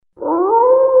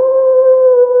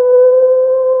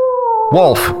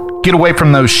Wolf, get away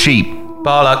from those sheep.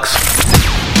 Bollocks.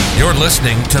 You're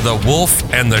listening to the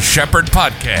Wolf and the Shepherd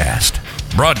podcast,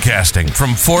 broadcasting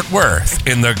from Fort Worth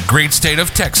in the great state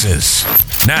of Texas.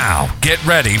 Now, get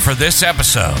ready for this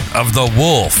episode of the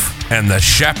Wolf and the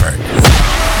Shepherd.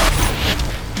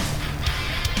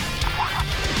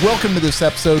 Welcome to this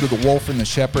episode of the Wolf and the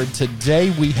Shepherd.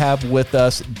 Today we have with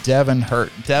us Deven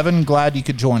Hurt. Deven, glad you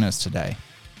could join us today.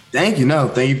 Thank you.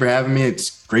 Thank you for having me.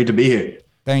 It's great to be here.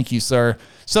 Thank you, sir.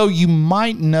 So you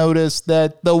might notice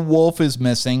that the wolf is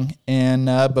missing. And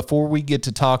before we get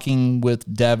to talking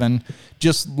with Deven,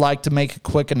 just like to make a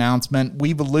quick announcement.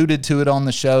 We've alluded to it on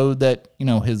the show that,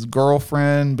 his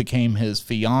girlfriend became his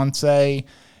fiance.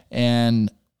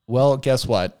 And, well, guess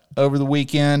what? Over the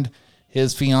weekend,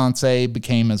 his fiance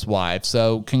became his wife.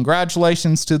 So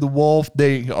congratulations to the wolf.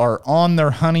 They are on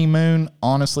their honeymoon.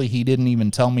 Honestly, he didn't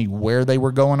even tell me where they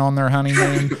were going on their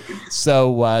honeymoon.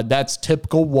 So that's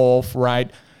typical wolf, right?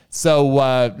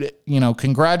 So,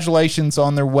 congratulations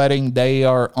on their wedding. They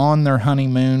are on their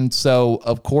honeymoon. So,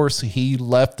 of course, he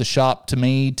left the shop to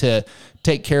me to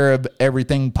take care of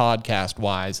everything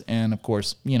podcast-wise. And, of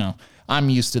course, I'm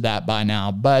used to that by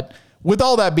now. But with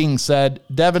all that being said,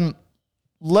 Deven,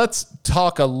 let's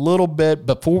talk a little bit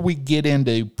before we get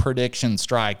into Prediction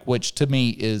Strike, which to me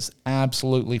is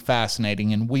absolutely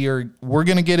fascinating. And we're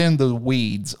going to get into the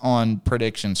weeds on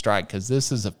Prediction Strike because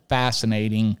this is a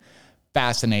fascinating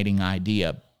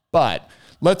idea. But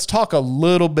let's talk a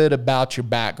little bit about your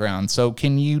background. So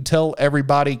can you tell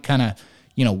everybody kind of,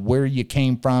 where you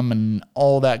came from and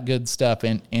all that good stuff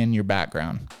in your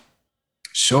background?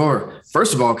 Sure.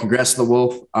 First of all, congrats to the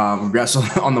wolf. Congrats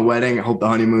on the wedding. I hope the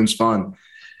honeymoon's fun.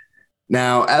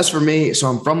 Now, as for me, so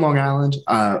I'm from Long Island.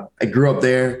 I grew up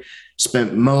there,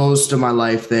 spent most of my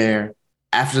life there.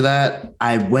 After that,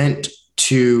 I went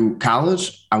to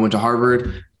college. I went to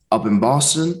Harvard up in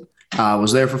Boston.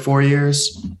 Was there for 4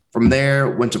 years. From there,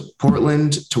 went to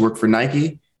Portland to work for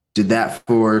Nike. Did that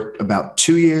for about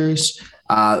 2 years.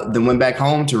 Then went back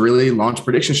home to really launch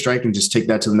Prediction Strike and just take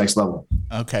that to the next level.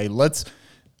 Okay,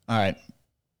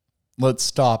 Let's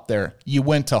stop there. You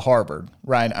went to Harvard,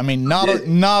 right? I mean, not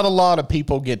a lot of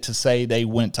people get to say they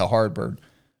went to Harvard.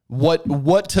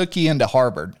 What took you into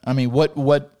Harvard? I mean,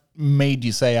 what made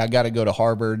you say I got to go to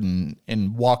Harvard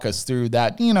and walk us through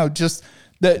that? Just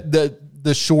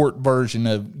the short version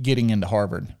of getting into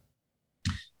Harvard.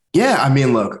 Yeah, I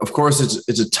mean, look, of course,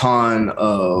 it's a ton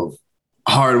of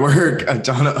hard work, a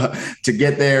ton to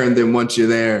get there, and then once you're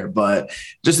there, but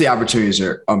just the opportunities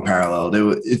are unparalleled.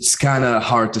 It's kind of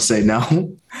hard to say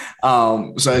no.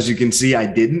 So as you can see, I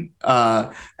didn't,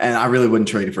 and I really wouldn't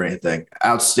trade it for anything.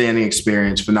 Outstanding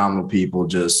experience, phenomenal people,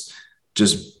 just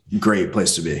great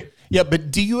place to be. Yeah,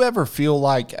 but do you ever feel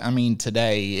like, I mean,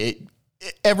 today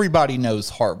everybody knows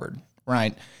Harvard,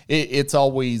 right? It's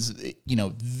always, the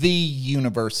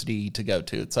university to go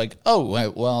to. It's like,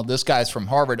 oh, well, this guy's from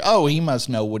Harvard. Oh, he must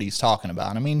know what he's talking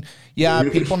about. I mean, yeah,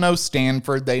 people know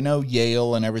Stanford, they know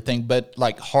Yale and everything, but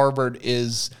like Harvard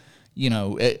is,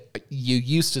 you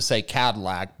used to say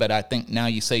Cadillac, but I think now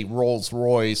you say Rolls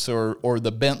Royce or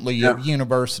the Bentley of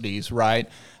universities, right?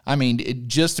 I mean,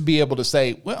 just to be able to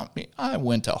say, well, I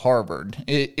went to Harvard.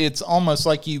 It's almost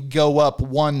like you go up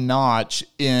one notch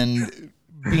in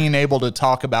being able to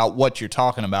talk about what you're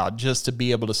talking about, just to be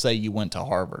able to say you went to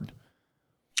Harvard.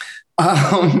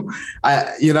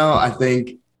 I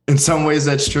think in some ways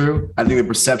that's true. I think the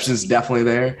perception is definitely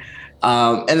there.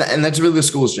 And that's really the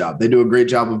school's job. They do a great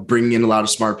job of bringing in a lot of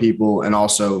smart people and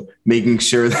also making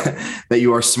sure that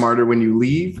you are smarter when you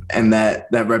leave and that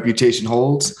reputation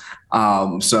holds.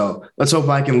 So let's hope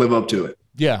I can live up to it.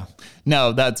 Yeah,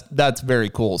 no, that's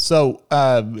very cool. So,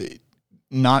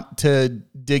 not to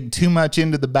dig too much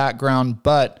into the background,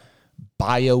 but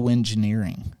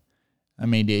bioengineering. I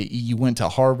mean, you went to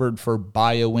Harvard for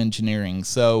bioengineering.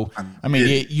 So, I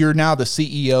mean, you're now the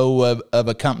CEO of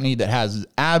a company that has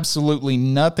absolutely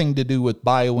nothing to do with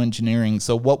bioengineering.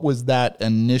 So what was that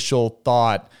initial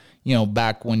thought,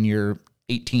 back when you're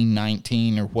 18,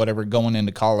 19 or whatever, going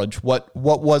into college? What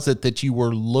was it that you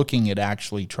were looking at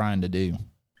actually trying to do?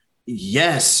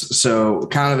 Yes. So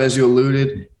kind of as you alluded,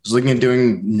 I was looking at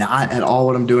doing not at all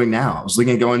what I'm doing now. I was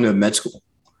looking at going to med school.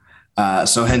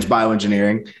 So hence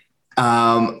bioengineering.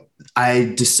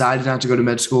 I decided not to go to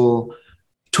med school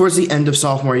towards the end of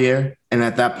sophomore year. And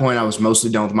at that point, I was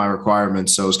mostly done with my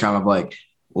requirements. So it was kind of like,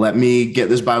 let me get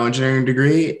this bioengineering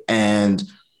degree and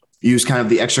use kind of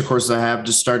the extra courses I have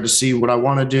to start to see what I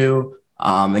want to do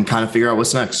and kind of figure out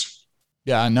what's next.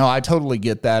 Yeah, no, I totally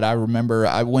get that. I remember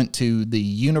I went to the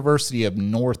University of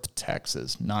North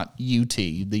Texas, not UT,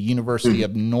 the University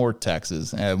of North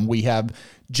Texas. And we have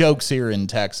jokes here in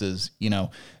Texas,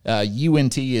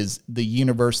 UNT is the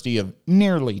University of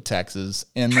Nearly Texas.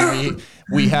 And then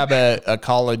we have a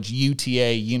college,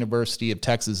 UTA, University of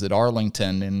Texas at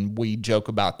Arlington. And we joke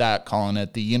about that, calling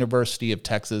it the University of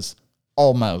Texas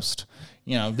Almost.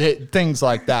 Things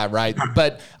like that, right?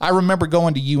 But I remember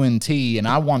going to UNT and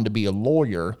I wanted to be a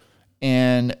lawyer.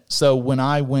 And so when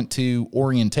I went to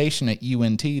orientation at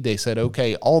UNT, they said,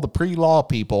 okay, all the pre-law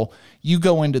people, you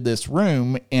go into this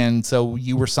room. And so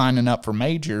you were signing up for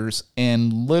majors.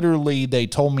 And literally they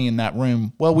told me in that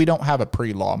room, well, we don't have a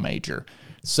pre-law major.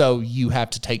 So you have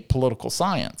to take political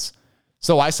science.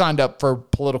 So I signed up for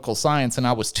political science and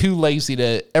I was too lazy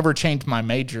to ever change my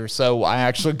major. So I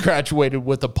actually graduated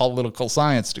with a political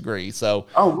science degree. So,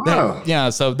 oh,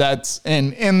 wow. So that's,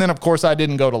 and then of course I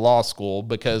didn't go to law school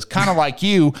because kind of like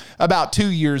you, about 2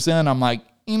 years in, I'm like,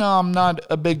 I'm not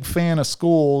a big fan of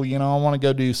school. I want to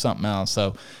go do something else.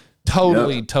 So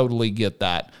totally get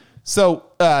that. So,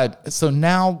 so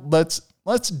now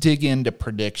let's dig into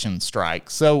prediction strike.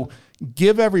 So,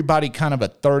 give everybody kind of a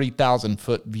 30,000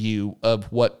 foot view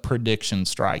of what prediction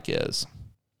strike is.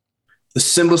 The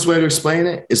simplest way to explain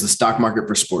it is the stock market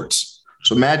for sports.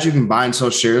 So imagine you can buy and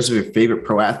sell shares of your favorite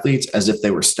pro athletes as if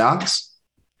they were stocks.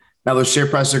 Now those share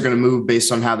prices are going to move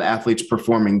based on how the athletes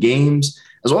perform in games,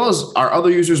 as well as are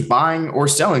other users buying or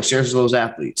selling shares of those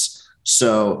athletes.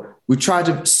 So we tried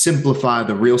to simplify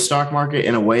the real stock market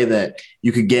in a way that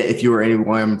you could get if you were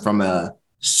anyone from a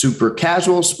super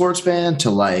casual sports fan to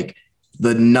like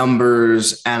the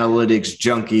numbers analytics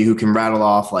junkie who can rattle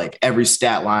off like every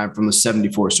stat line from the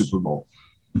 74 Super Bowl.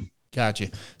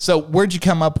 Gotcha. So where'd you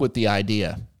come up with the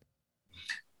idea?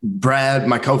 Brad,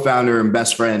 my co-founder and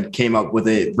best friend, came up with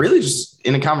it really just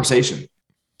in a conversation.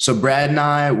 So Brad and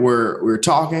I were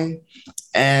talking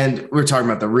and we were talking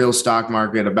about the real stock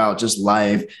market, about just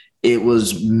life. It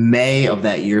was May of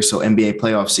that year. So NBA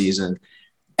playoff season.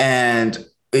 And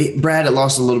Brad had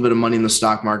lost a little bit of money in the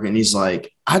stock market. And he's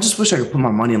like, I just wish I could put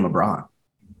my money in LeBron.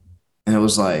 And it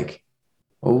was like,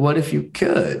 well, what if you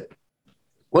could?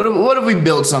 What if we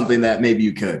built something that maybe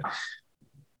you could?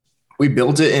 We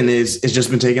built it and it's just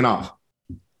been taken off.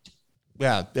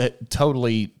 Yeah,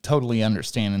 totally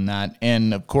understanding that.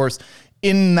 And of course,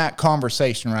 in that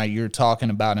conversation, right, you're talking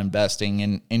about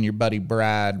investing and your buddy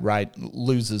Brad, right,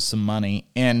 loses some money.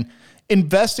 And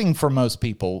investing for most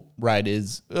people, right,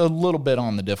 is a little bit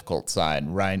on the difficult side,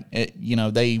 right?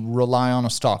 They rely on a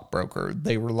stockbroker.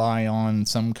 They rely on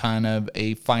some kind of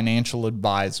a financial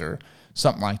advisor,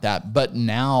 something like that. But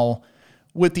now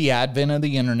with the advent of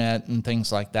the internet and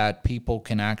things like that, people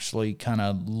can actually kind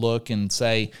of look and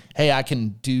say, hey, I can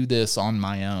do this on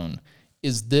my own.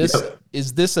 Is this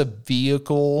a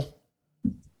vehicle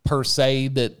per se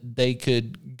that they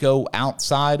could go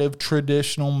outside of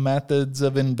traditional methods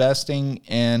of investing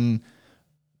and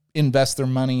invest their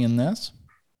money in this?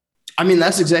 I mean,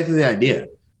 that's exactly the idea,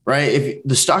 right? If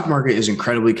the stock market is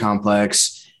incredibly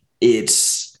complex,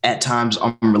 it's at times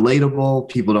unrelatable.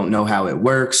 People don't know how it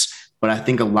works, but I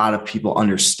think a lot of people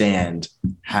understand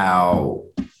how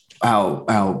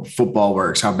football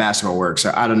works, how basketball works.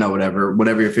 I don't know,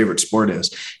 whatever your favorite sport is.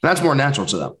 And that's more natural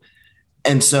to them.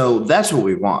 And so that's what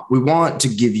we want. We want to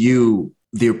give you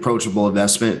the approachable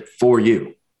investment for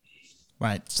you.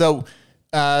 Right. So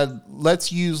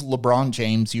let's use LeBron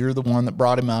James. You're the one that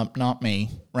brought him up, not me.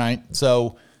 Right.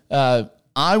 So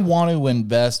I want to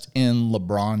invest in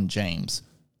LeBron James.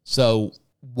 So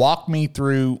walk me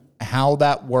through how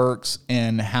that works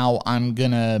and how I'm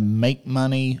going to make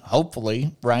money,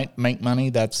 hopefully, right? Make money.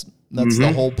 That's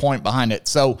the whole point behind it.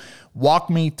 So walk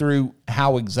me through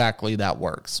how exactly that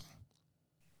works.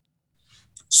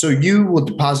 So you will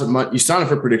deposit money. You sign up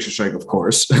for Prediction Strike, of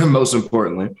course, most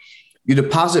importantly. You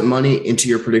deposit money into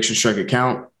your Prediction Strike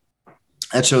account.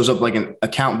 That shows up like an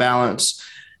account balance.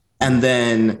 And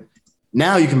then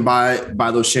now you can buy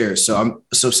those shares. So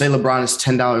say LeBron is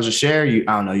 $10 a share. You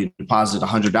deposit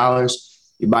 $100.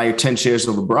 You buy your 10 shares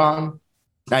of LeBron.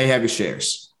 Now you have your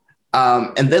shares.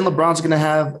 And then LeBron's going to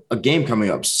have a game coming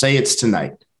up. Say it's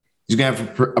tonight. He's going to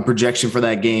have a projection for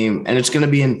that game, and it's going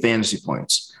to be in fantasy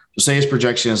points. So say his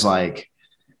projection is like,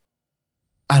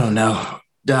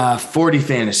 40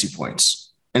 fantasy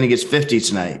points, and he gets 50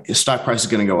 tonight. His stock price is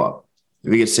going to go up.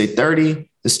 If he gets, say, 30,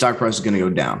 the stock price is going to go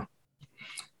down.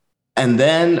 And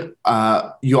then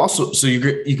you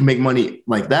can make money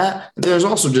like that. And there's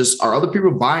also just, are other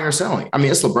people buying or selling? I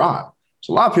mean, it's LeBron.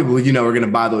 So a lot of people, are going to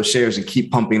buy those shares and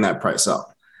keep pumping that price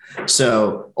up.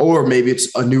 So, or maybe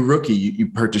it's a new rookie you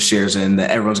purchase shares in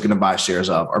that everyone's going to buy shares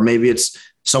of, or maybe it's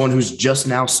someone who's just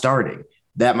now starting.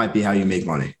 That might be how you make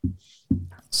money.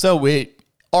 So it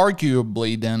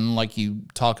arguably then, like you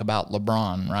talk about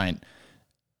LeBron, right?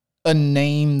 A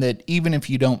name that even if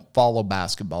you don't follow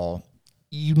basketball,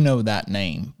 you know that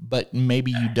name, but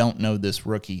maybe you don't know this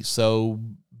rookie. So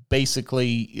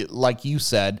basically, like you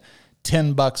said,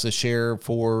 $10 a share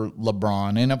for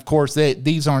LeBron. And of course,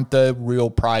 these aren't the real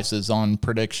prices on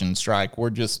Prediction Strike.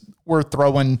 We're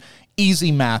throwing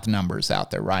easy math numbers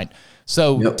out there, right?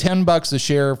 So yep. $10 a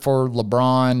share for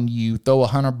LeBron, you throw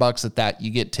 $100 at that,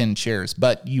 you get 10 shares.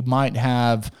 But you might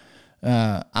have,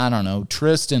 I don't know,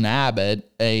 Tristan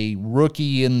Abbott, a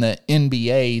rookie in the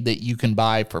NBA that you can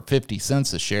buy for 50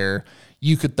 cents a share.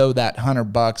 You could throw that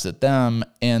 $100 at them,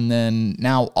 and then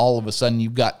now all of a sudden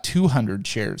you've got 200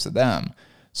 shares of them.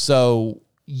 So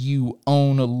you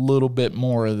own a little bit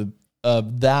more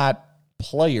of that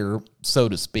player, so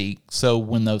to speak. So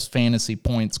when those fantasy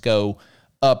points go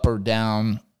up or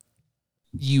down,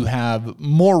 you have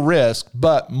more risk,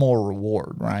 but more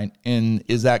reward, right? And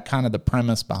is that kind of the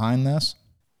premise behind this?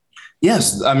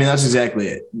 Yes. I mean, that's exactly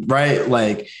it, right?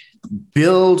 Like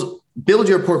build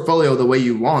your portfolio the way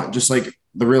you want, just like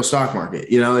the real stock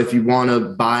market. You know, if you want to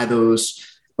buy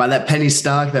that penny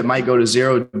stock that might go to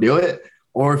zero, do it.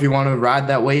 Or if you want to ride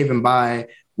that wave and buy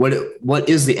what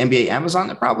is the NBA Amazon,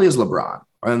 it probably is LeBron.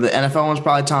 Or the NFL one's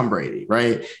probably Tom Brady,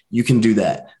 right? You can do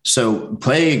that. So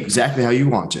play exactly how you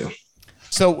want to.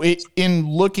 So in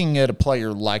looking at a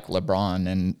player like LeBron,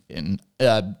 and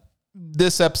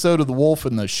this episode of The Wolf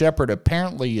and the Shepherd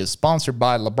apparently is sponsored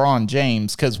by LeBron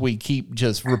James because we keep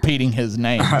just repeating his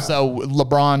name. So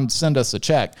LeBron, send us a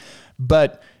check.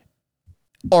 But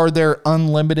are there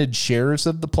unlimited shares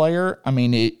of the player? I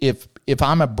mean, if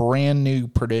I'm a brand new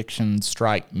Prediction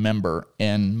Strike member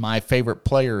and my favorite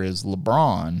player is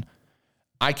LeBron,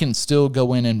 I can still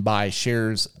go in and buy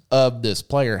shares of this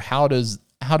player. How does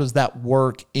that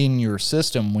work in your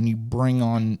system when you bring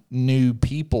on new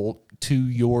people to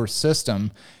your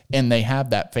system and they have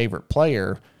that favorite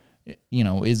player? You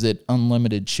know, is it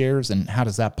unlimited shares, and how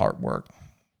does that part work?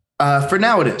 For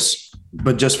now it is,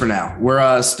 but just for now.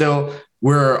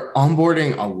 We're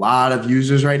onboarding a lot of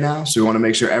users right now, so we want to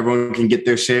make sure everyone can get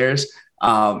their shares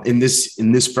in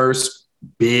this first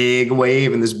big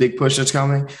wave and this big push that's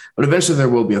coming. But eventually there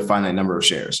will be a finite number of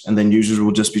shares, and then users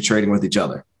will just be trading with each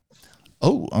other.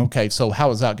 Oh, okay. So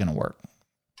how is that going to work?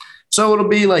 So it'll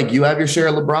be like you have your share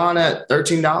of LeBron at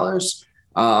 $13.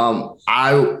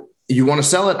 You want to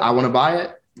sell it, I want to buy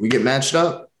it. We get matched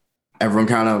up. Everyone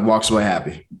kind of walks away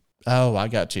happy. Oh, I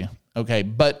got you. Okay,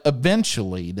 but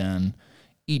eventually then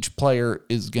each player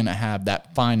is going to have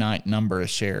that finite number of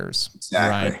shares,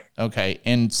 exactly. Right? Okay,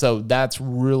 and so that's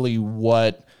really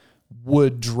what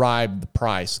would drive the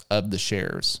price of the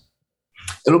shares.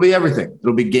 It'll be everything.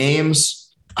 It'll be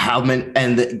games, how many,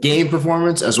 and the game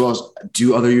performance, as well as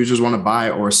do other users want to buy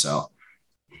or sell.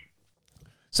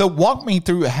 So walk me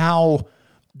through how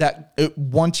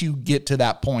once you get to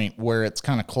that point where it's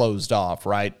kind of closed off,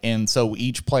 right? And so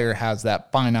each player has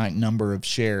that finite number of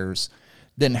shares,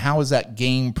 then how is that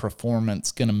game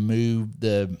performance going to move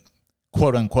the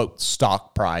quote unquote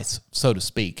stock price, so to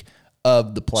speak,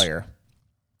 of the player?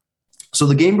 So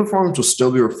the game performance will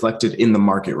still be reflected in the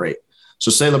market rate. So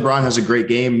say LeBron has a great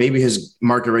game, maybe his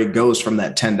market rate goes from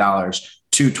that $10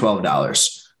 to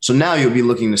 $12. So now you'll be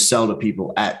looking to sell to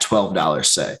people at $12,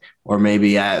 say, or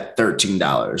maybe at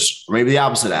 $13, or maybe the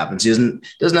opposite happens. He doesn't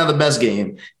have the best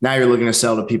game. Now you're looking to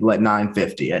sell to people at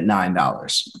 $9.50, at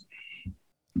 $9.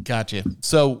 Gotcha.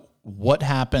 So what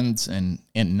happens, and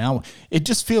now it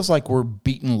just feels like we're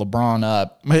beating LeBron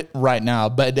up right now,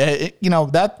 but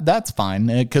that's fine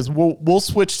because we'll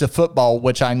switch to football,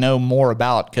 which I know more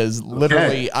about because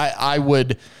literally I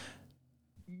would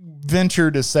venture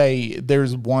to say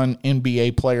there's one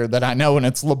NBA player that I know, and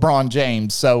it's LeBron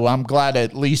James. So I'm glad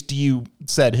at least you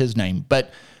said his name.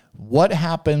 But what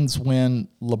happens when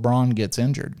LeBron gets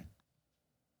injured?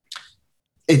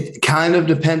 It kind of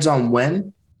depends on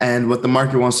when and what the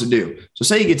market wants to do. So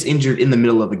say he gets injured in the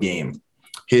middle of a game.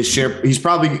 He's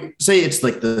probably, say it's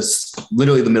like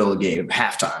literally the middle of the game,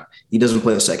 halftime. He doesn't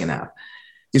play the second half.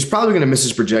 He's probably going to miss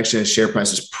his projection. His share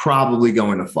price is probably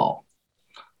going to fall.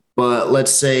 But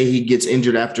let's say he gets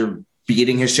injured after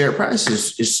beating his share price.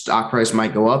 His stock price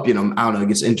might go up. I don't know, he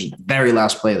gets injured very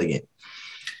last play of the game.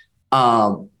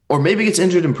 Or maybe he gets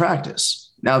injured in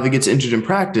practice. Now, if he gets injured in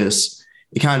practice,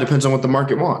 it kind of depends on what the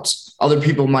market wants. Other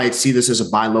people might see this as a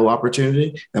buy low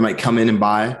opportunity. They might come in and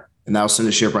buy, and that'll send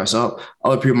the share price up.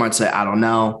 Other people might say, I don't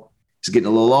know, he's getting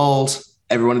a little old,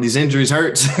 every one of these injuries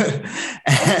hurts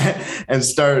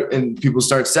and people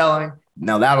start selling.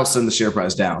 Now that'll send the share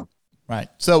price down. Right.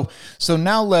 So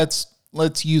now let's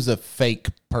use a fake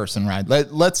person, right?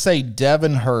 Let's say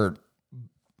Deven Hurt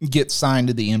gets signed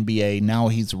to the NBA. Now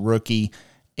he's a rookie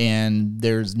and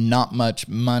there's not much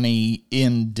money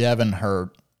in Deven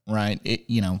Hurt, right?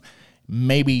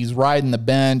 Maybe he's riding the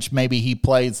bench. Maybe he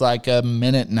plays like a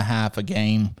minute and a half a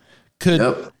game.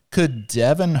 Could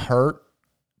Deven Hurt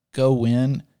go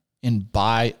in and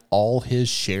buy all his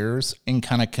shares and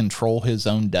kind of control his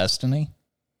own destiny?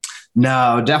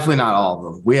 No, definitely not all of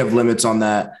them. We have limits on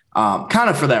that, kind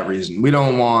of for that reason. We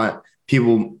don't want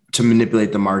people to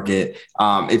manipulate the market.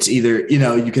 It's either,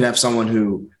 you could have someone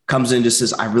who comes in and just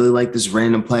says, I really like this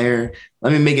random player.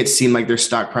 Let me make it seem like their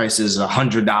stock price is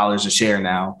 $100 a share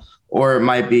now. Or it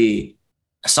might be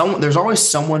there's always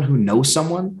someone who knows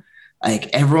someone.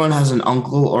 Like everyone has an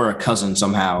uncle or a cousin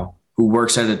somehow who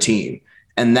works at a team.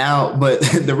 And now, but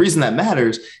the reason that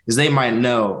matters is they might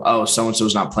know, oh,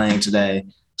 so-and-so's not playing today.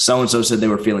 So-and-so said they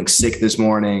were feeling sick this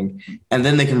morning, and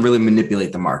then they can really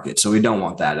manipulate the market. So we don't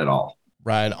want that at all.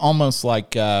 Right. Almost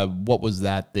like, what was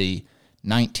that? The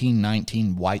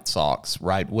 1919 White Sox,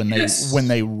 right? When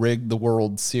they rigged the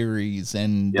World Series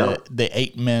and the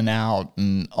 8 men out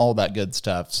and all that good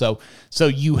stuff. So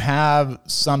you have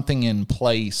something in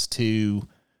place to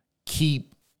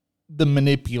keep the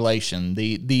manipulation,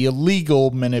 the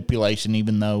illegal manipulation,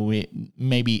 even though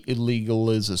maybe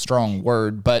illegal is a strong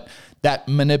word, but that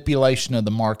manipulation of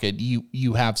the market,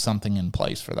 you have something in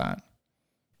place for that.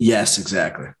 Yes,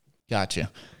 exactly.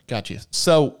 Gotcha.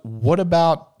 So what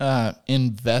about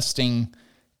investing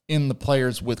in the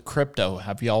players with crypto?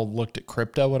 Have y'all looked at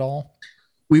crypto at all?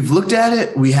 We've looked at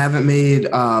it. We haven't made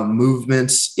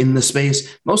movements in the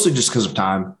space, mostly just because of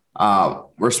time.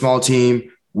 We're a small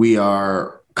team. We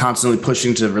are constantly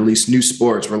pushing to release new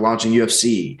sports. We're launching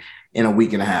UFC in a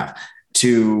week and a half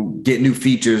to get new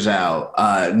features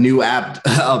out, new app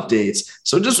updates.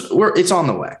 So it's on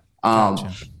the way.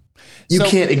 Gotcha. You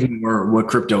can't ignore what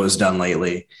crypto has done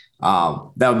lately.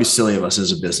 That would be silly of us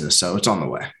as a business. So it's on the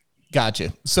way.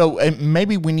 Gotcha. So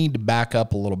maybe we need to back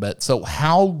up a little bit. So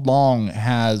how long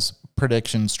has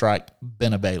Prediction Strike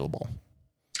been available?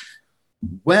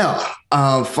 Well,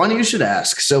 funny you should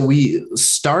ask. So we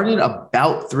started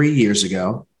about 3 years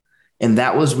ago, and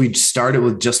we started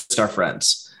with just our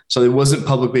friends. So it wasn't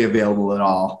publicly available at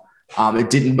all. It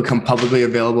didn't become publicly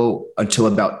available until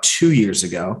about 2 years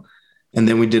ago. And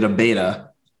then we did a beta.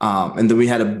 And then we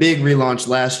had a big relaunch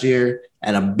last year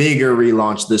and a bigger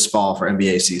relaunch this fall for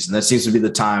NBA season. That seems to be the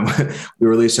time we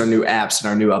release our new apps and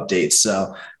our new updates.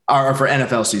 So, or for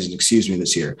NFL season,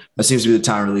 this year. That seems to be the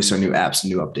time we release our new apps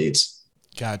and new updates.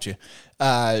 Gotcha.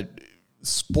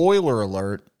 Spoiler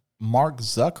alert, Mark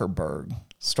Zuckerberg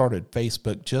started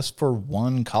Facebook just for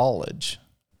one college.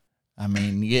 I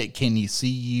mean, can you see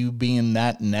you being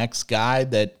that next guy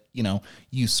that,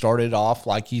 you started off,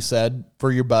 like you said, for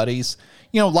your buddies?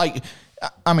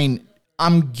 I'm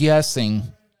guessing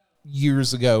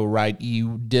years ago, right,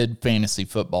 you did fantasy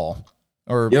football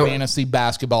or fantasy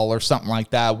basketball or something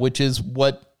like that, which is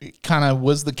what kind of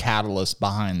was the catalyst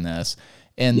behind this.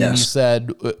 And then you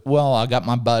said, well, I got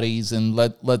my buddies and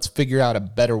let's figure out a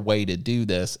better way to do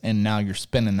this. And now you're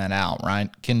spinning that out, right?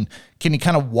 Can you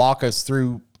kind of walk us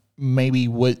through maybe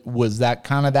what was that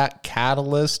kind of that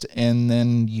catalyst? And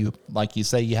then you, like you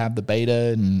say, you have the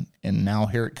beta and now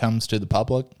here it comes to the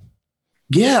public.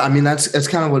 Yeah. I mean, that's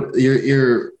kind of what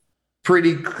you're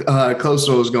pretty close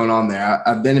to what was going on there.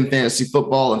 I've been in fantasy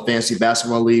football and fantasy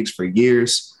basketball leagues for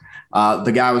years.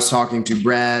 The guy I was talking to,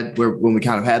 Brad, when we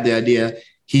kind of had the idea,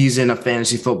 he's in a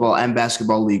fantasy football and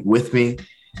basketball league with me.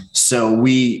 So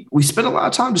we spent a lot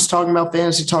of time just talking about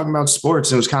fantasy, talking about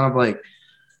sports. And it was kind of like,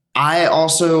 I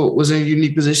also was in a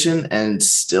unique position and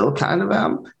still kind of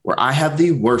am, where I have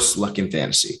the worst luck in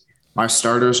fantasy. My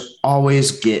starters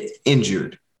always get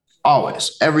injured,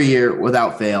 always, every year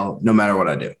without fail, no matter what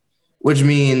I do, which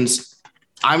means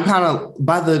I'm kind of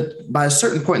by a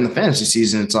certain point in the fantasy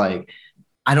season, it's like,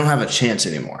 I don't have a chance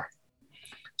anymore.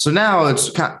 So now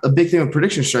it's kind of a big thing with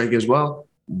Prediction Strike as well.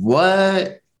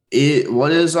 What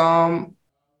is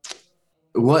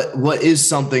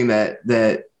something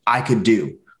that I could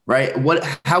do, right?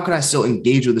 How can I still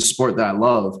engage with the sport that I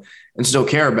love and still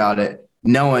care about it,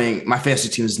 knowing my fantasy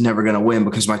team is never going to win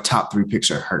because my top 3 picks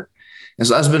are hurt? And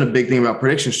so that's been a big thing about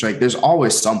Prediction Strike. There's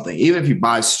always something. Even if you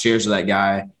buy shares of that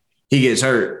guy, he gets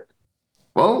hurt.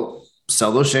 Well,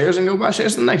 sell those shares and go buy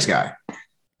shares of the next guy.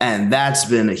 And that's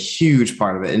been a huge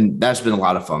part of it. And that's been a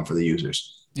lot of fun for the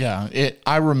users. Yeah.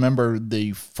 I remember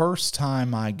the first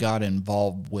time I got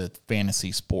involved with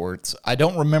fantasy sports. I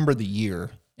don't remember the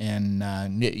year.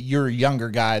 and you're a younger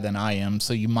guy than I am,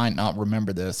 so you might not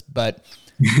remember this, but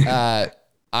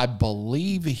I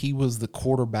believe he was the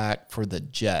quarterback for the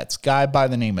Jets, guy by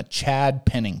the name of Chad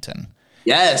Pennington.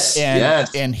 Yes,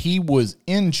 And he was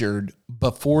injured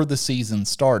before the season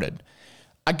started.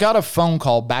 I got a phone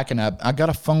call backing up. I got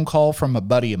a phone call from a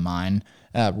buddy of mine,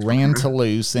 ran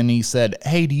Toulouse, and he said,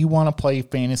 "Hey, do you want to play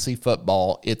fantasy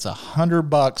football? It's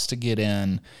 $100 to get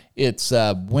in. It's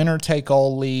a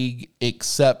winner-take-all league,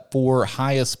 except for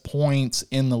highest points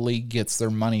in the league gets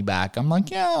their money back." I'm like,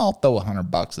 yeah, I'll throw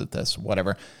 $100 at this,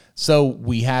 whatever. So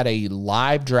we had a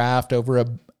live draft over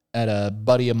at a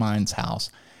buddy of mine's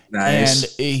house.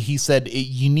 Nice. And he said,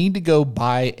 you need to go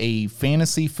buy a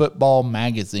fantasy football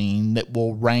magazine that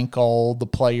will rank all the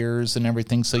players and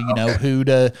everything, so you know who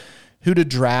to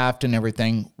draft and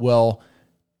everything. Well,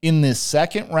 in this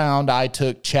second round, I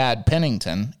took Chad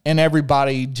Pennington, and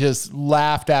everybody just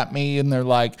laughed at me, and they're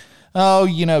like, "Oh,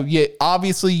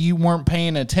 obviously you weren't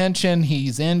paying attention.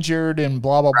 He's injured and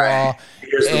blah, blah, blah."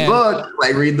 Here's the book.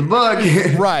 Like, read the book.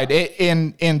 Right.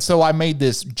 And so I made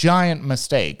this giant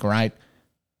mistake, right?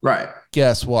 Right.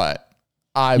 Guess what?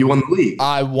 You won the league.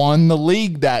 I won the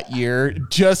league that year,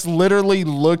 just literally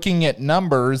looking at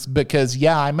numbers because,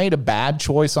 I made a bad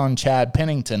choice on Chad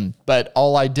Pennington, but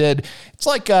all I did, it's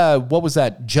like, what was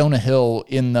that? Jonah Hill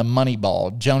in the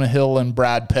Moneyball, Jonah Hill and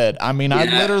Brad Pitt. I mean, I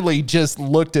literally just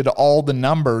looked at all the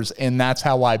numbers, and that's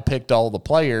how I picked all the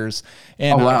players.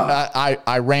 And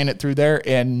I ran it through there,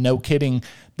 and no kidding,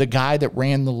 the guy that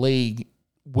ran the league,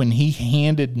 when he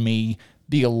handed me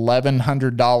the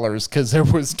 $1,100 because there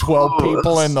was 12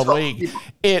 people in the league,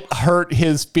 it hurt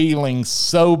his feelings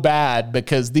so bad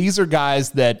because these are guys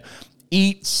that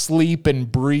eat, sleep,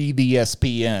 and breathe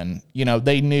ESPN.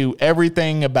 They knew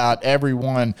everything about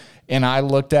everyone, and I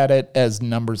looked at it as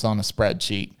numbers on a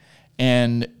spreadsheet.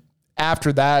 And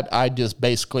after that, I just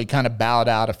basically kind of bowed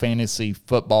out of fantasy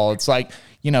football. It's like,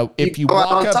 if you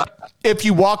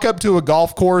walk up to a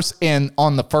golf course and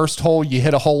on the first hole you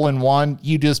hit a hole in one,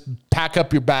 you just pack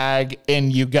up your bag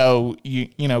and you go,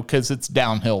 because it's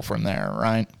downhill from there,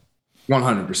 right?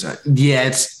 100%.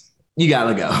 Yeah, you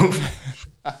gotta go.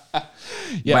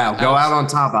 Wow, go out on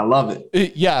top. I love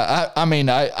it. Yeah,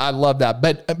 I love that,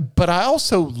 but I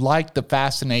also like the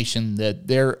fascination that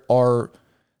there are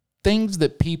things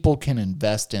that people can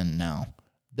invest in now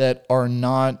that are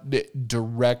not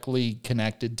directly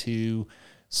connected to,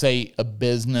 say, a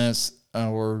business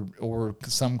or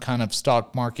some kind of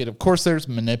stock market. Of course, there's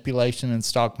manipulation in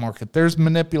stock market. There's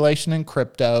manipulation in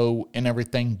crypto and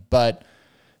everything. But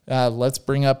let's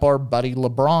bring up our buddy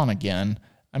LeBron again.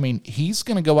 I mean, he's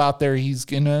going to go out there. He's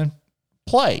going to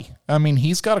play. I mean,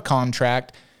 he's got a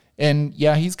contract. And,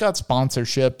 he's got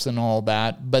sponsorships and all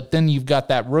that. But then you've got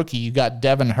that rookie. You got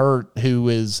Deven Hurt, who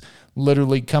is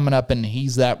literally coming up, and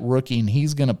he's that rookie, and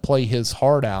he's going to play his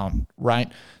heart out,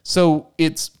 right? So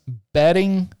it's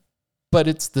betting, but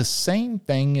it's the same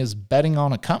thing as betting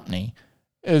on a company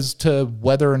as to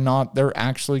whether or not they're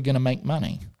actually going to make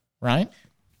money, right?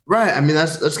 Right. I mean,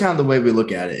 that's kind of the way we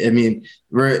look at it. I mean,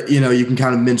 you can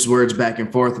kind of mince words back and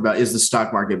forth about, is the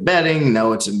stock market betting?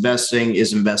 No, it's investing.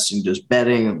 Is investing just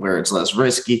betting where it's less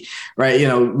risky, right? You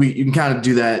can kind of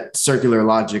do that circular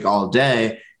logic all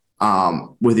day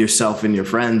with yourself and your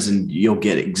friends, and you'll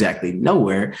get exactly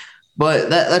nowhere. But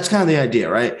that's kind of the idea,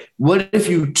 right? What if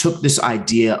you took this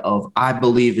idea of, I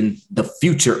believe in the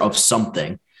future of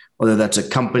something, whether that's a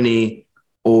company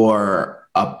or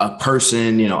a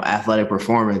person, athletic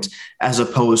performance, as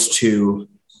opposed to,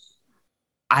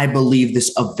 I believe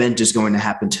this event is going to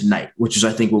happen tonight, which is,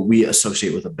 I think, what we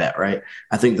associate with a bet, right?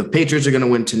 I think the Patriots are going to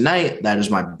win tonight. That is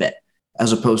my bet.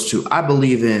 As opposed to, I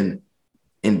believe in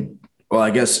well, I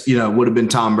guess, it would have been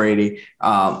Tom Brady,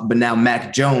 but now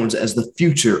Mac Jones as the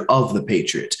future of the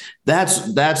Patriots.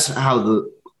 That's how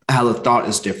the thought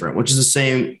is different, which is the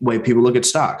same way people look at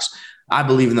stocks. I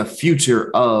believe in the future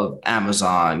of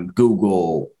Amazon,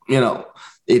 Google.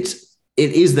 It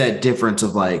is that difference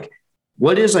of like,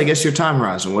 what is, I guess, your time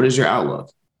horizon? What is your outlook?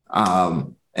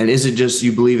 And is it just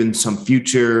you believe in some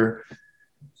future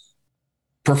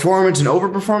performance and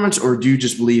overperformance, or do you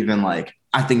just believe in, like,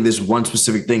 I think this one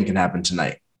specific thing can happen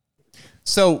tonight?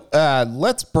 So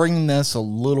let's bring this a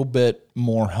little bit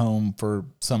more home for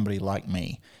somebody like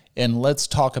me, and let's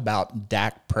talk about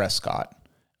Dak Prescott.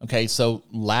 Okay, so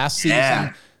last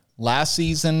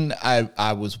season,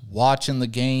 I was watching the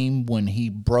game when he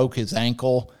broke his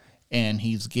ankle, and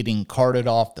he's getting carted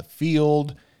off the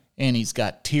field, and he's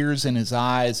got tears in his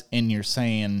eyes, and you're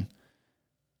saying,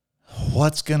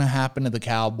 what's going to happen to the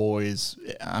Cowboys?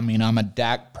 I mean, I'm a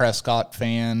Dak Prescott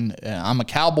fan. I'm a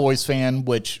Cowboys fan,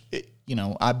 which,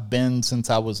 I've been since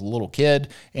I was a little kid,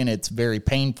 and it's very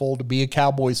painful to be a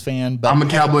Cowboys fan. But I'm a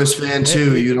Cowboys fan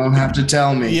too. You don't have to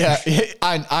tell me. Yeah,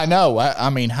 I know. I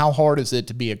mean, how hard is it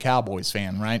to be a Cowboys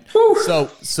fan, right?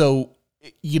 So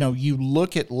you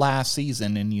look at last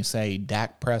season and you say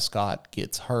Dak Prescott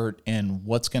gets hurt, and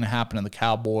what's going to happen to the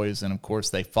Cowboys? And of course,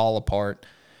 they fall apart.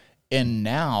 And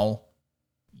now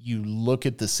you look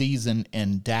at the season,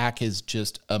 and Dak is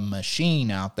just a machine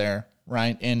out there,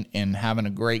 right? And having a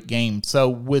great game. So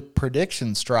with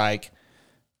Prediction Strike,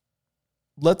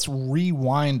 let's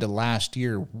rewind to last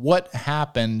year. What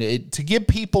happened to give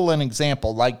people an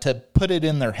example, like to put it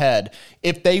in their head,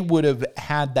 if they would have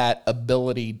had that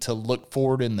ability to look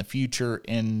forward in the future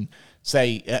and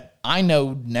say, I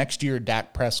know next year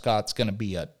Dak Prescott's going to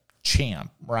be a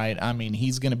champ, right? I mean,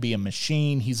 he's going to be a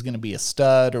machine. He's going to be a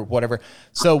stud or whatever.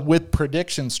 So with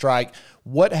Prediction Strike,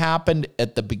 what happened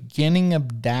at the beginning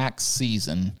of Dak's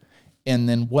season, and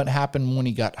then what happened when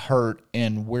he got hurt,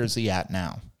 and where's he at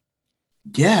now?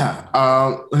 Yeah.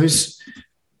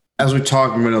 As we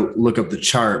talk, I'm going to look up the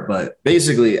chart, but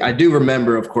basically I do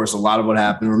remember, of course, a lot of what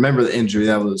happened. Remember the injury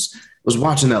that was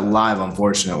watching that live,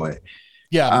 unfortunately.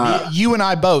 Yeah. You and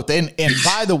I both. And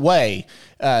by the way,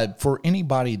 for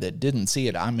anybody that didn't see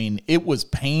it, I mean, it was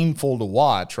painful to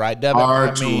watch, right, Deven?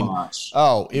 Hard to watch.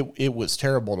 Oh, it was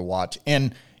terrible to watch.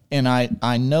 And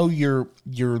I know you're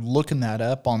looking that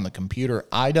up on the computer.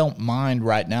 I don't mind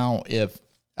right now if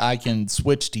I can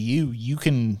switch to you. You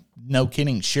can, no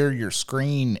kidding, share your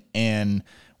screen and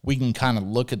we can kind of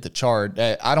look at the chart.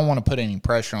 I don't want to put any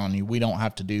pressure on you. We don't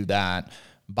have to do that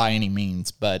by any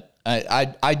means, but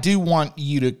I do want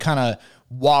you to kind of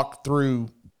walk through,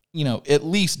 at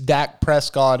least Dak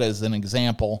Prescott as an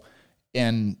example.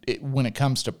 And when it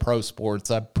comes to pro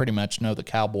sports, I pretty much know the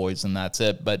Cowboys and that's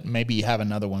it, but maybe you have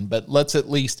another one. But let's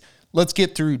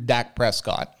get through Dak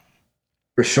Prescott.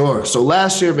 For sure. So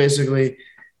last year, basically,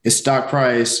 his stock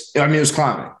price, it was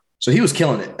climbing. So he was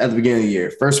killing it at the beginning of the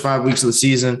year. First 5 weeks of the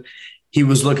season, he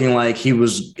was looking like he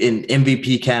was an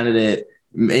MVP candidate,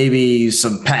 maybe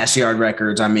some pass yard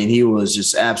records. I mean, he was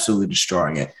just absolutely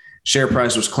destroying it. Share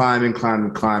price was climbing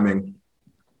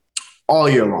all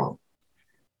year long.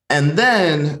 And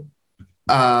then,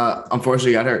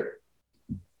 unfortunately, he got hurt.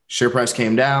 Share price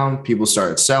came down. People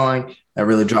started selling. That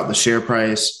really dropped the share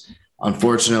price,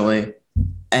 unfortunately.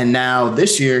 And now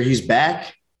this year, he's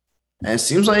back. And it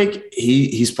seems like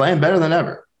he's playing better than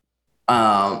ever.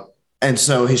 And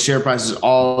so his share price is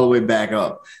all the way back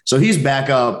up. So he's back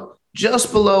up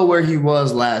just below where he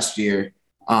was last year.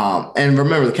 And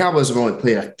remember, the Cowboys have only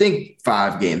played, I think,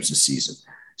 5 games this season.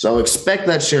 So expect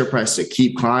that share price to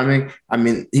keep climbing. I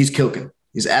mean, he's cooking.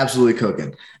 He's absolutely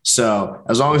cooking. So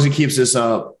as long as he keeps this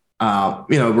up, we're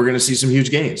going to see some huge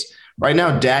gains. Right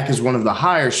now, Dak is one of the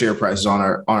higher share prices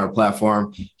on our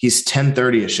platform. He's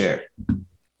 $10.30 a share.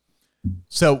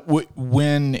 So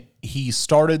when he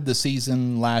started the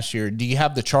season last year, do you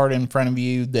have the chart in front of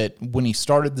you that when he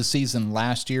started the season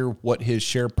last year, what his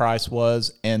share price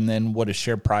was, and then what his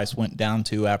share price went down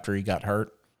to after he got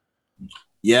hurt?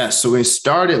 Yeah. So when he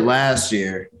started last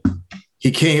year,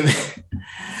 he came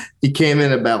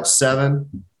in about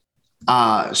 7,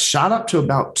 shot up to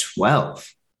about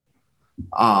 12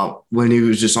 when he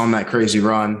was just on that crazy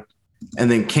run,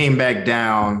 and then came back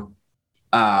down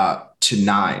to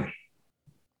 9.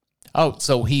 Oh,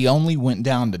 so he only went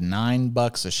down to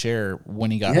 $9 a share when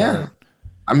he got hurt.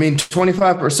 I mean,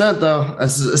 25% though,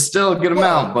 that's still a good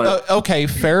amount. But okay,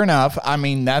 fair enough. I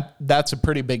mean, that's a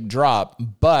pretty big drop.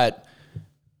 But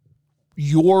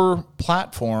your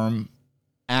platform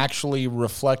actually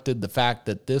reflected the fact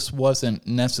that this wasn't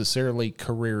necessarily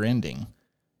career-ending.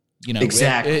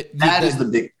 Exactly. That is the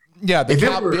big. Yeah,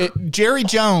 Jerry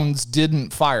Jones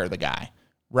didn't fire the guy,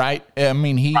 right? I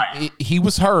mean, he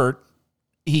was hurt.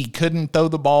 He couldn't throw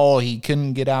the ball. He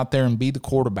couldn't get out there and be the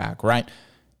quarterback, right?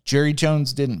 Jerry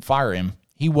Jones didn't fire him.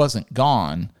 He wasn't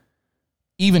gone.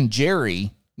 Even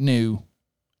Jerry knew,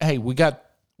 hey, we got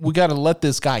to let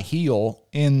this guy heal,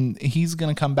 and he's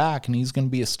going to come back, and he's going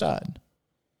to be a stud.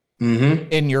 Mm-hmm.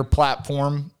 And your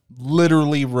platform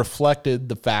literally reflected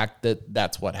the fact that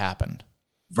that's what happened.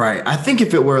 Right. I think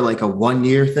if it were like a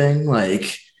 1-year thing,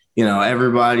 like,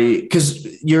 everybody,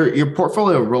 because your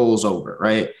portfolio rolls over,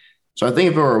 right? So I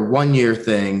think if it were a 1-year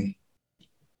thing,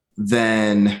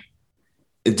 then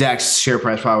Dak's share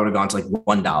price probably would have gone to like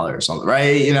 $1 or something,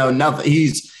 right? Nothing.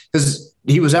 Because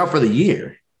he was out for the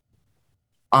year.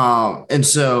 And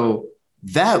so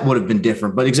that would have been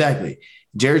different. But exactly,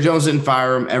 Jerry Jones didn't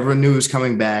fire him. Everyone knew he was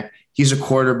coming back. He's a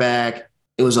quarterback.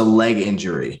 It was a leg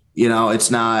injury. You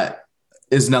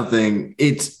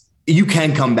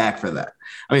can come back for that.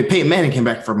 I mean, Peyton Manning came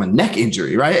back from a neck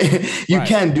injury, right? You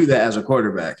can do that as a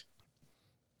quarterback.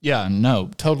 Yeah, no,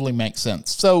 totally makes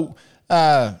sense. So,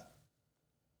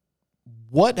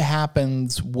 what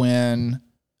happens when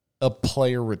a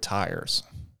player retires?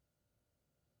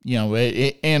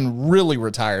 And really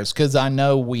retires, because I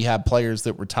know we have players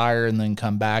that retire and then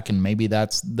come back, and maybe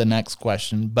that's the next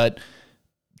question. But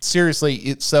seriously,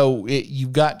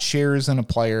 you've got shares in a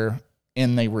player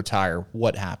and they retire.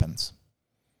 What happens?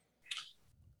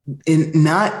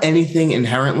 Not anything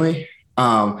inherently.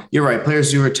 You're right.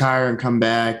 Players do retire and come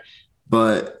back,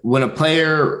 but when a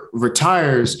player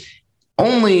retires,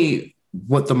 only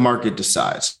what the market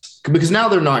decides. Because now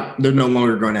they're no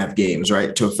longer going to have games,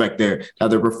 right, to affect their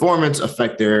performance,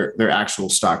 affect their actual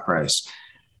stock price.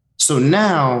 So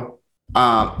now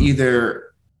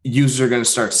either users are going to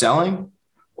start selling,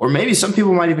 or maybe some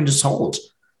people might even just hold,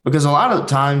 because a lot of the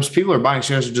times people are buying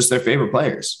shares of just their favorite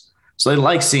players. So they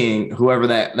like seeing whoever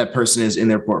that person is in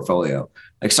their portfolio.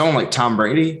 Like someone like Tom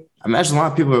Brady, I imagine a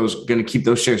lot of people are going to keep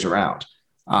those shares around.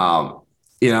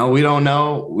 We don't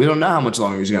know how much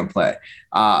longer he's going to play.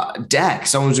 Dak,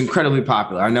 someone who's incredibly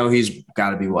popular. I know he's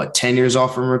got to be 10 years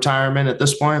off from retirement at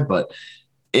this point, but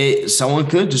someone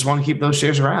could just want to keep those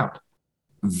shares around.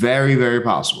 Very, very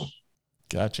possible.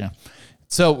 Gotcha.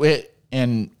 So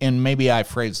and maybe I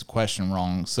phrased the question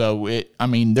wrong. So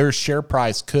their share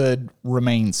price could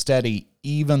remain steady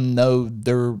even though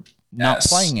they're not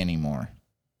playing anymore.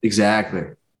 Exactly.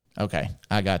 Okay,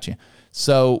 I got you.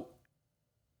 So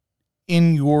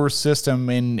in your system,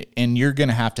 and you're going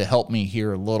to have to help me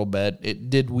here a little bit,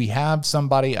 did we have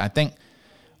somebody, I think,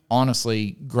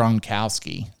 honestly,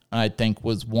 Gronkowski, I think,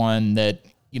 was one that,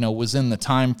 was in the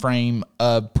time frame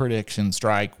of prediction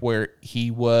strike where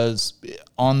he was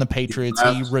on the Patriots,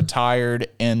 he retired,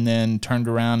 and then turned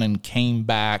around and came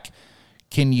back.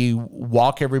 Can you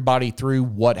walk everybody through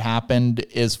what happened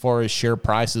as far as share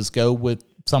prices go with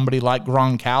somebody like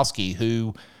Gronkowski,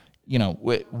 who,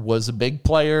 was a big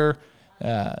player,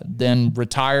 then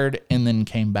retired, and then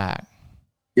came back?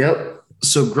 Yep.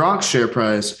 So Gronk's share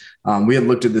price, we had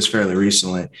looked at this fairly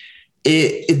recently.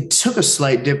 It took a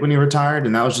slight dip when he retired,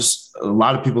 and that was just a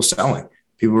lot of people selling.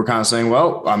 People were kind of saying,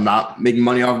 well, I'm not making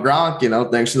money off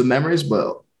Gronk, thanks to the memories,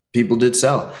 but people did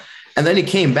sell. And then he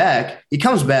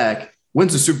comes back,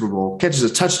 wins the Super Bowl, catches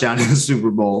a touchdown in the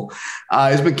Super Bowl.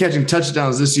 He's been catching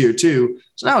touchdowns this year too.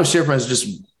 So now his share price is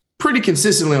just pretty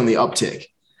consistently on the uptick.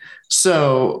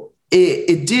 So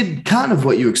it did kind of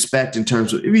what you expect in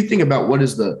terms of, if you think about what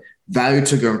is the value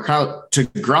to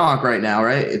Gronk right now,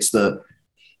 right?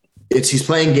 He's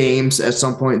playing games at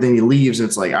some point, then he leaves, and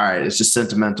it's like, all right, it's just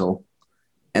sentimental.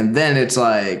 And then it's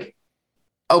like,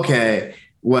 okay,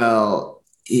 well,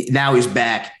 now he's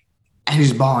back and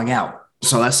he's balling out.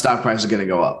 So that stock price is going to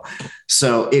go up.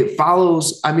 So it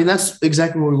follows. That's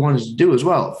exactly what we wanted to do as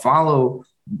well. Follow,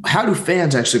 how do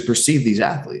fans actually perceive these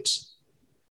athletes?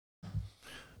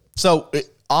 So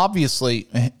obviously,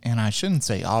 and I shouldn't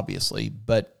say obviously,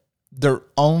 but they're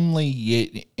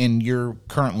only, and you're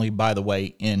currently, by the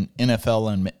way, in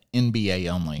NFL and NBA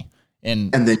only.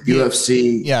 And then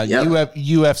UFC. Yeah, yep.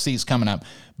 UFC's coming up.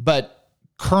 But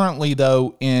currently,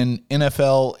 though, in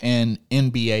NFL and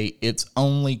NBA, it's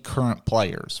only current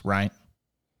players, right?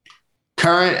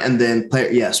 Current, and then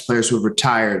players who have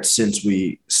retired since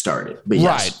we started. But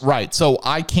yes. Right. So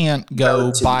I can't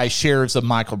go buy shares of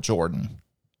Michael Jordan.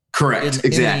 Correct.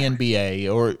 Exactly. In the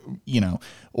NBA,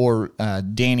 or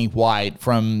Danny White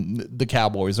from the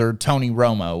Cowboys, or Tony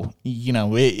Romo.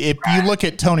 If you look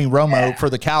at Tony Romo for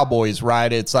the Cowboys,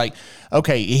 right, it's like,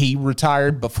 okay, he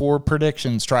retired before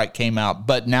prediction strike came out,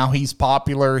 but now he's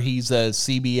popular. He's a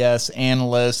CBS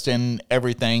analyst and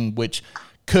everything, which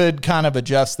could kind of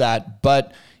adjust that.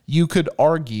 But you could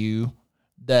argue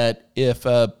that if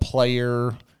a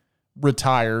player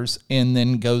retires and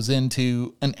then goes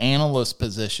into an analyst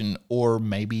position, or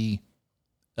maybe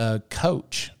a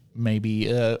coach, maybe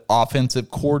a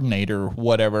offensive coordinator,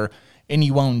 whatever, and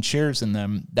you own shares in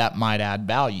them, that might add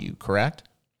value, correct?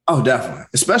 Oh, definitely.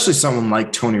 Especially someone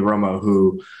like Tony Romo,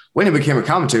 who, when he became a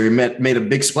commentator, made a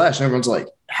big splash, and everyone's like,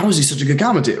 how is he such a good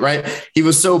commentator, right? He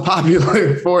was so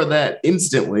popular for that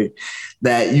instantly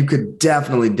that you could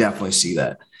definitely see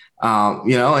that.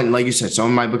 And like you said,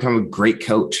 someone might become a great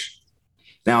coach.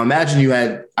 Now, imagine you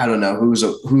had, I don't know who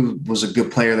was a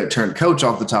good player that turned coach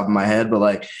off the top of my head, but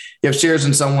like, you have shares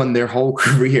in someone their whole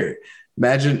career.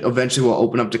 Imagine eventually we'll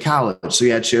open up to college. So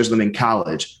you had shares of them in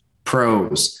college,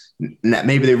 pros.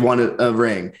 Maybe they won a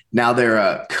ring. Now they're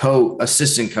a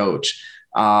assistant coach,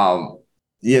 a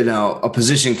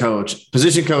position coach,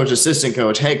 assistant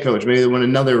coach, head coach. Maybe they won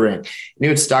another ring. And you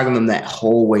would stock them that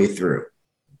whole way through.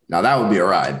 Now that would be a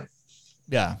ride.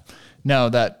 Yeah. No,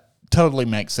 that totally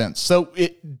makes sense. So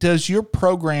does your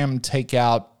program take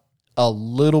out a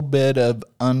little bit of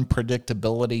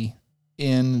unpredictability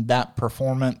in that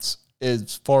performance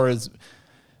as far as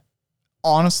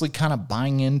honestly kind of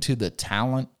buying into the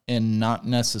talent and not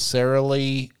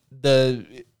necessarily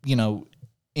the,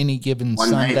 any given One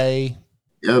Sunday?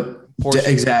 Yep. Portion?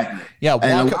 Exactly. Yeah.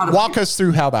 Walk us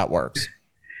through how that works.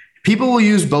 People will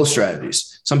use both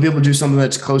strategies. Some people do something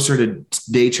that's closer to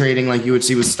day trading, like you would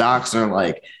see with stocks, and they're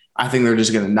like, I think they're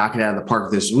just going to knock it out of the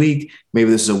park this week. Maybe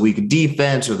this is a week of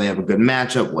defense, or they have a good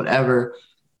matchup, whatever.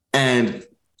 And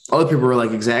other people were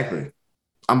like, exactly.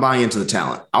 I'm buying into the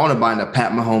talent. I want to buy into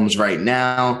Pat Mahomes right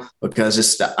now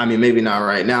because maybe not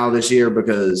right now this year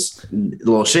because a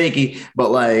little shaky, but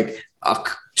like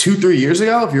 2-3 years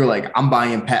ago, if you were like, I'm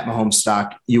buying Pat Mahomes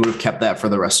stock, you would have kept that for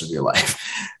the rest of your life.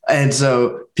 And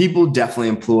so people definitely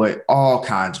employ all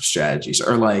kinds of strategies,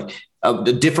 or like a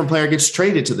different player gets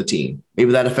traded to the team.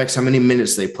 Maybe that affects how many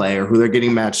minutes they play or who they're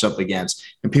getting matched up against.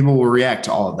 And people will react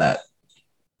to all of that.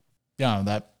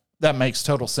 Yeah, that makes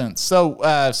total sense. So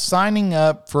signing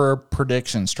up for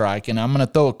Prediction Strike, and I'm going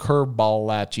to throw a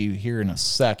curveball at you here in a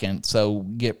second, so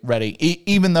get ready.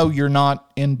 Even though you're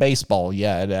not in baseball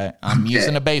yet, I'm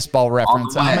using a baseball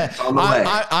reference.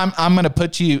 I'm going to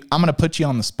put you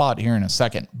on the spot here in a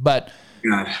second. But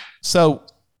so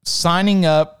signing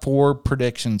up for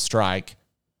Prediction Strike,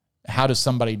 how does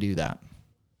somebody do that?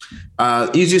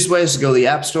 Easiest way is to go to the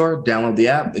App Store, download the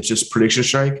app. It's just Prediction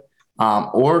Strike.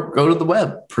 Or go to the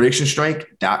web,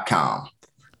 predictionstrike.com.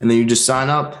 And then you just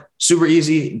sign up. Super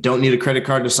easy. Don't need a credit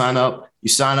card to sign up. You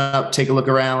sign up, take a look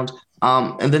around,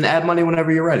 and then add money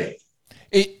whenever you're ready.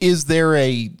 Is there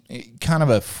a kind of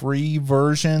a free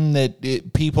version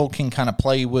that people can kind of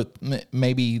play with,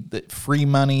 maybe the free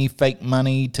money, fake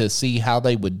money to see how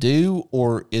they would do?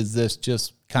 Or is this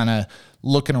just kind of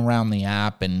looking around the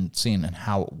app and seeing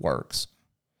how it works?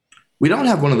 We don't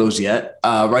have one of those yet.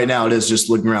 Right now, it is just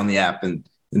looking around the app and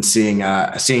seeing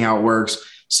how it works,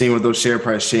 seeing what those share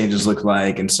price changes look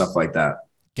like and stuff like that.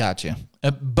 Gotcha.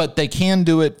 But they can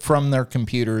do it from their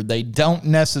computer. They don't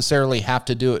necessarily have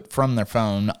to do it from their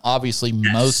phone. Obviously,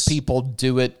 most people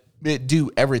do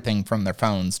everything from their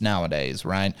phones nowadays,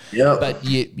 right? Yeah. But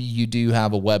you do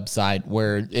have a website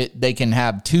where they can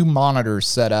have two monitors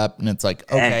set up, and it's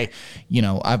like, okay,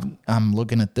 I'm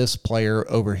looking at this player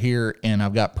over here, and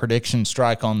I've got Prediction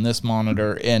Strike on this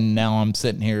monitor, and now I'm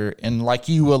sitting here, and like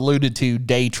you alluded to,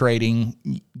 day trading,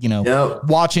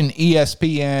 watching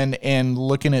ESPN and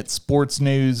looking at sports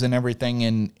news and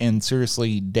everything, and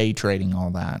seriously day trading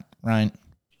all that, right?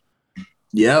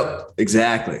 Yep,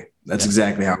 exactly. That's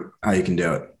exactly how you can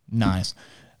do it. Nice.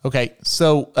 Okay,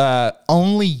 so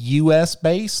only U.S.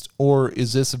 based, or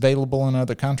is this available in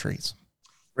other countries?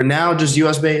 For now, just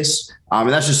U.S. based, and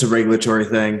that's just a regulatory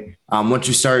thing. Once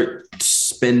you start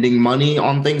spending money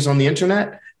on things on the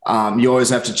internet, you always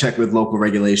have to check with local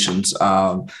regulations.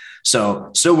 So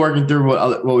still working through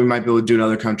what we might be able to do in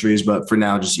other countries, but for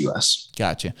now, just U.S.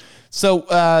 Gotcha. So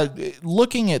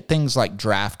looking at things like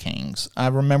DraftKings, I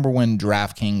remember when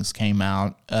DraftKings came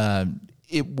out,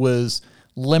 it was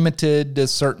limited to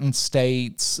certain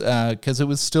states because it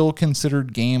was still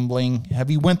considered gambling.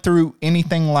 Have you went through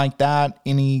anything like that?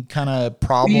 Any kind of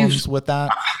problems with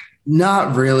that?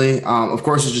 Not really. Of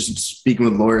course, it's just speaking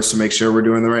with lawyers to make sure we're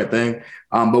doing the right thing.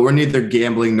 But we're neither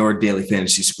gambling nor daily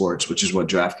fantasy sports, which is what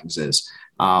DraftKings is.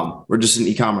 We're just an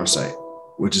e-commerce site,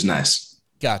 which is nice.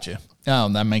 Gotcha. Oh,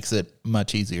 that makes it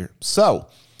much easier. So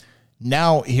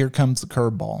now here comes the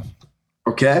curveball.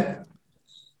 Okay.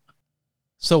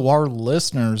 So our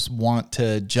listeners want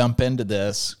to jump into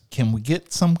this. Can we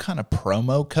get some kind of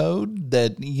promo code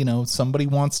that, somebody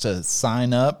wants to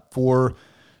sign up for,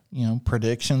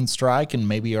 Prediction Strike, and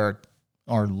maybe our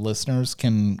listeners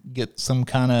can get some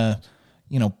kind of,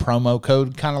 promo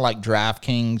code, kind of like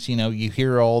DraftKings. You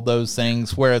hear all those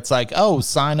things where it's like, oh,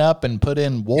 sign up and put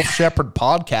in Wolf Shepherd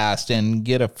Podcast and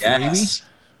get a freebie. Yes.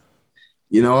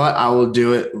 You know what? I will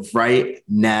do it right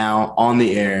now on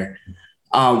the air.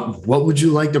 What would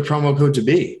you like the promo code to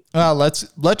be? Let's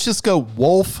just go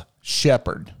Wolf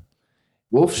Shepherd.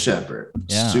 Wolf Shepherd.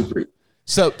 Yeah. Super.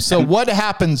 So what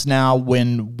happens now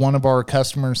when one of our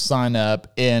customers sign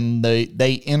up and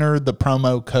they enter the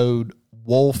promo code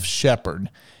Wolf Shepherd?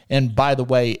 And by the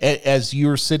way, as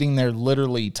you're sitting there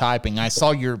literally typing, I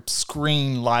saw your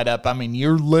screen light up. I mean,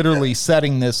 you're literally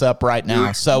setting this up right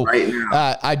now. So right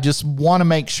now. I just want to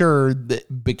make sure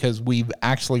that, because we've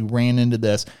actually ran into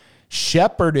this,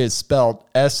 Shepherd is spelled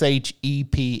Sheppherd,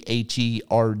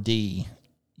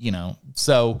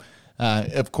 so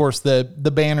Of course,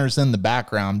 the banner's in the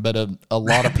background, but a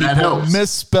lot of people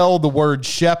misspell the word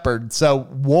shepherd. So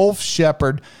Wolf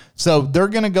Shepherd. So they're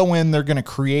going to go in, they're going to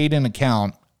create an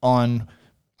account on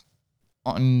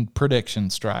Prediction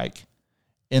Strike,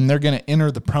 and they're going to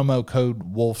enter the promo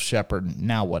code Wolf Shepherd.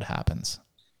 Now what happens?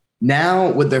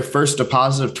 Now, with their first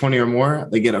deposit of 20 or more,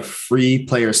 they get a free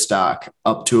player stock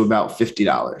up to about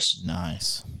 $50.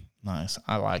 Nice.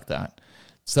 I like that.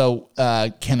 So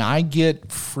can I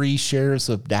get free shares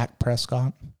of Dak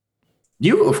Prescott?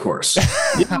 You, of course.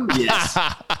 Yes.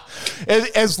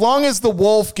 As long as the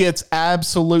Wolf gets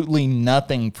absolutely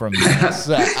nothing from this.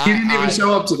 He didn't even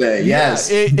show up today.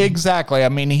 Yes. Exactly. I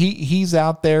mean, he's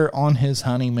out there on his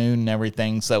honeymoon and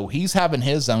everything, so he's having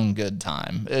his own good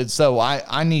time. So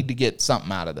I need to get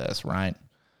something out of this, right?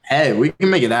 Hey, we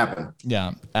can make it happen.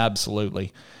 Yeah,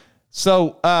 absolutely.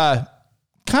 So kind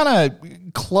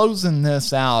of closing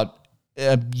this out,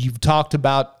 you've talked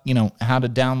about, how to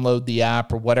download the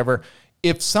app or whatever.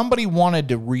 If somebody wanted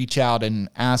to reach out and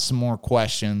ask some more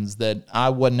questions that I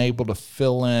wasn't able to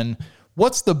fill in,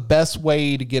 what's the best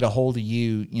way to get a hold of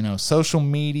you? Social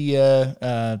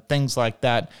media, things like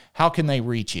that. How can they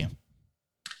reach you?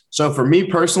 So for me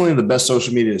personally, the best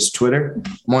social media is Twitter.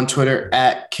 I'm on Twitter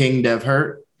at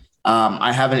KingDevHurt.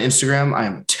 I have an Instagram. I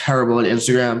am terrible at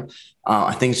Instagram.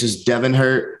 I think it's just Deven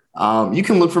Hurt. You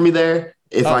can look for me there.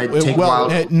 If I take a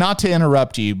while. Not to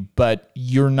interrupt you, but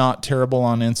you're not terrible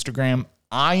on Instagram.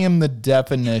 I am the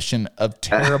definition of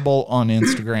terrible on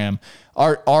Instagram.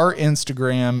 Our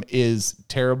Instagram is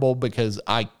terrible because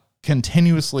I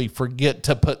continuously forget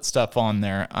to put stuff on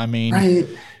there. I mean, right.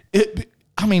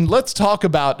 Let's talk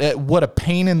about what a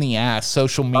pain in the ass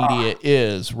social media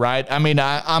is, right? I mean,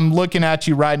 I'm looking at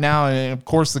you right now, and of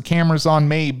course the camera's on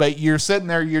me, but you're sitting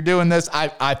there, you're doing this.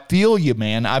 I feel you,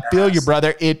 man. I feel you,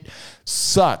 brother. It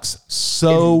sucks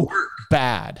so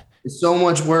bad. It's so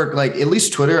much work. Like, at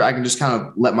least Twitter, I can just kind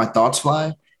of let my thoughts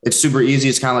fly. It's super easy.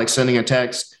 It's kind of like sending a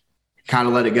text, kind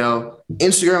of let it go.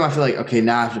 Instagram, I feel like, okay,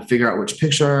 now I have to figure out which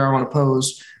picture I want to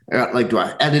post. Like, do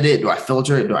I edit it? Do I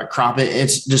filter it? Do I crop it?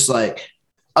 It's just like,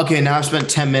 okay, now I've spent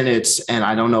 10 minutes and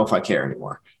I don't know if I care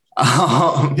anymore.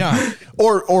 Yeah.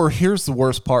 Or here's the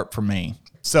worst part for me.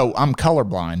 So I'm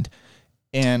colorblind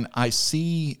and I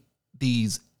see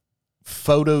these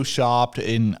photoshopped,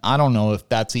 and I don't know if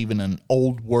that's even an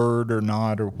old word or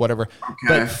not or whatever,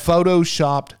 but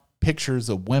photoshopped pictures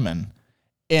of women.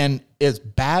 And as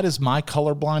bad as my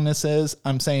colorblindness is,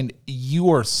 I'm saying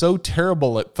you are so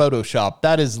terrible at Photoshop.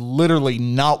 That is literally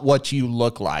not what you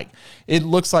look like. It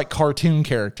looks like cartoon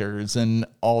characters and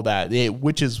all that,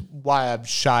 which is why I've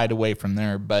shied away from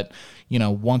there. But,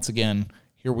 once again,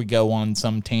 here we go on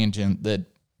some tangent that,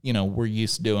 we're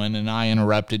used to doing, and I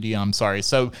interrupted you. I'm sorry.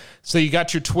 So you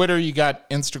got your Twitter, you got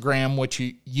Instagram, which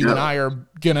you and I are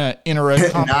going to enter a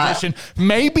competition.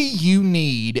 Maybe you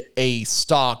need a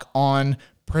stock on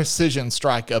Precision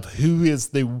Strike of who is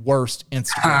the worst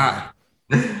Instagram.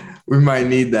 We might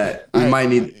need that.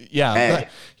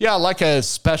 Like a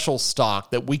special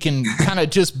stock that we can kind of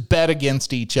just bet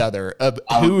against each other of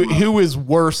who is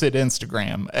worse at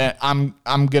Instagram.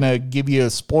 I'm gonna give you a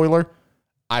spoiler.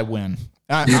 I win.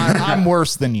 I'm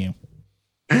worse than you.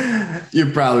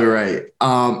 You're probably right.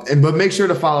 But make sure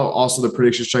to follow also the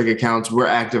Prediction Strike accounts. We're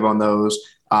active on those.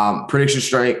 Prediction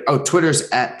Strike. Twitter's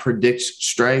at Predict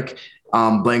Strike.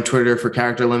 Blank Twitter for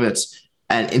character limits,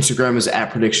 and Instagram is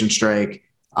at Prediction Strike.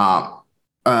 Not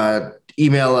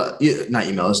email us,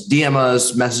 DM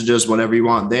us, message us, whatever you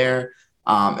want there.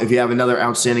 If you have another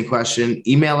outstanding question,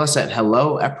 email us at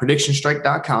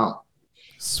hello@predictionstrike.com.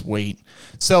 Sweet.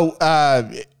 So,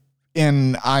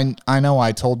 and I know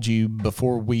I told you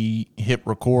before we hit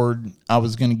record, I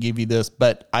was going to give you this,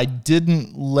 but I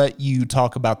didn't let you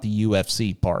talk about the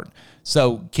UFC part.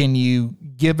 So can you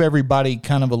give everybody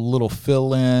kind of a little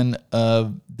fill in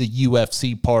of the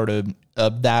UFC part of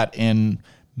that and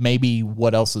maybe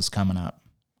what else is coming up?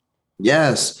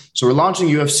 Yes. So we're launching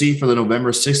UFC for the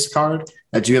November 6th card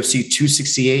at UFC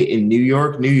 268 in New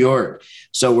York.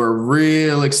 So we're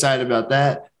real excited about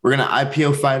that. We're going to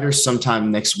IPO fighters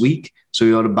sometime next week. So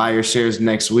you'll be able to buy your shares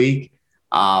next week.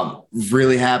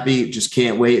 Really happy. Just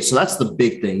can't wait. So that's the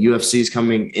big thing. UFC is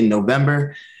coming in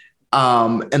November.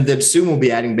 And then soon we'll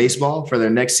be adding baseball for their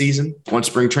next season. Once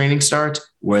spring training starts,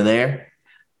 we're there.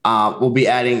 We'll be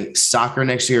adding soccer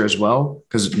next year as well,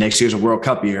 because next year's a World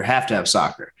Cup year. Have to have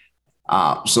soccer.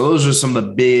 So those are some of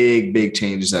the big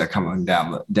changes that are coming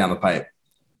down the pipe.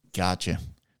 Gotcha.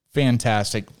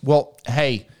 Fantastic. Well,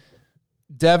 hey,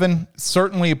 Deven,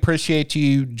 certainly appreciate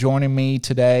you joining me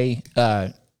today.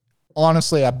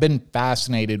 honestly, I've been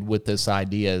fascinated with this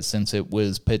idea since it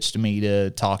was pitched to me to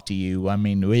talk to you. I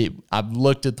mean, I've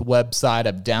looked at the website,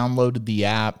 I've downloaded the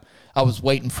app. I was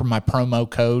waiting for my promo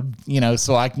code,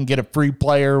 so I can get a free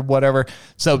player, whatever.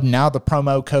 So now the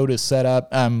promo code is set up.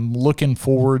 I'm looking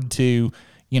forward to,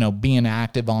 being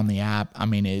active on the app. I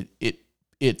mean,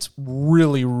 it's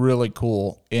really, really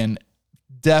cool and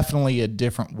definitely a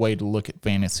different way to look at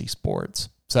fantasy sports.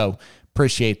 So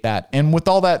appreciate that. And with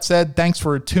all that said, thanks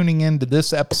for tuning in to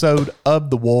this episode of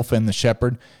The Wolf and the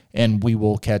Shepherd, and we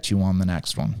will catch you on the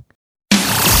next one.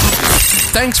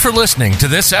 Thanks for listening to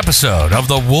this episode of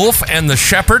the Wolf and the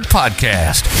Shepherd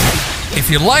podcast. If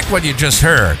you like what you just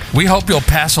heard, we hope you'll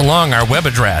pass along our web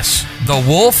address,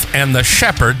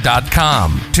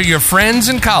 thewolfandtheshepherd.com, to your friends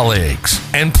and colleagues.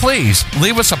 And please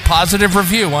leave us a positive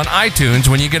review on iTunes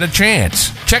when you get a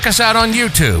chance. Check us out on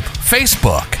YouTube,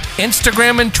 Facebook,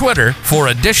 Instagram, and Twitter for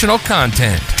additional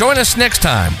content. Join us next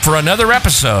time for another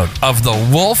episode of The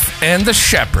Wolf and the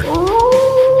Shepherd.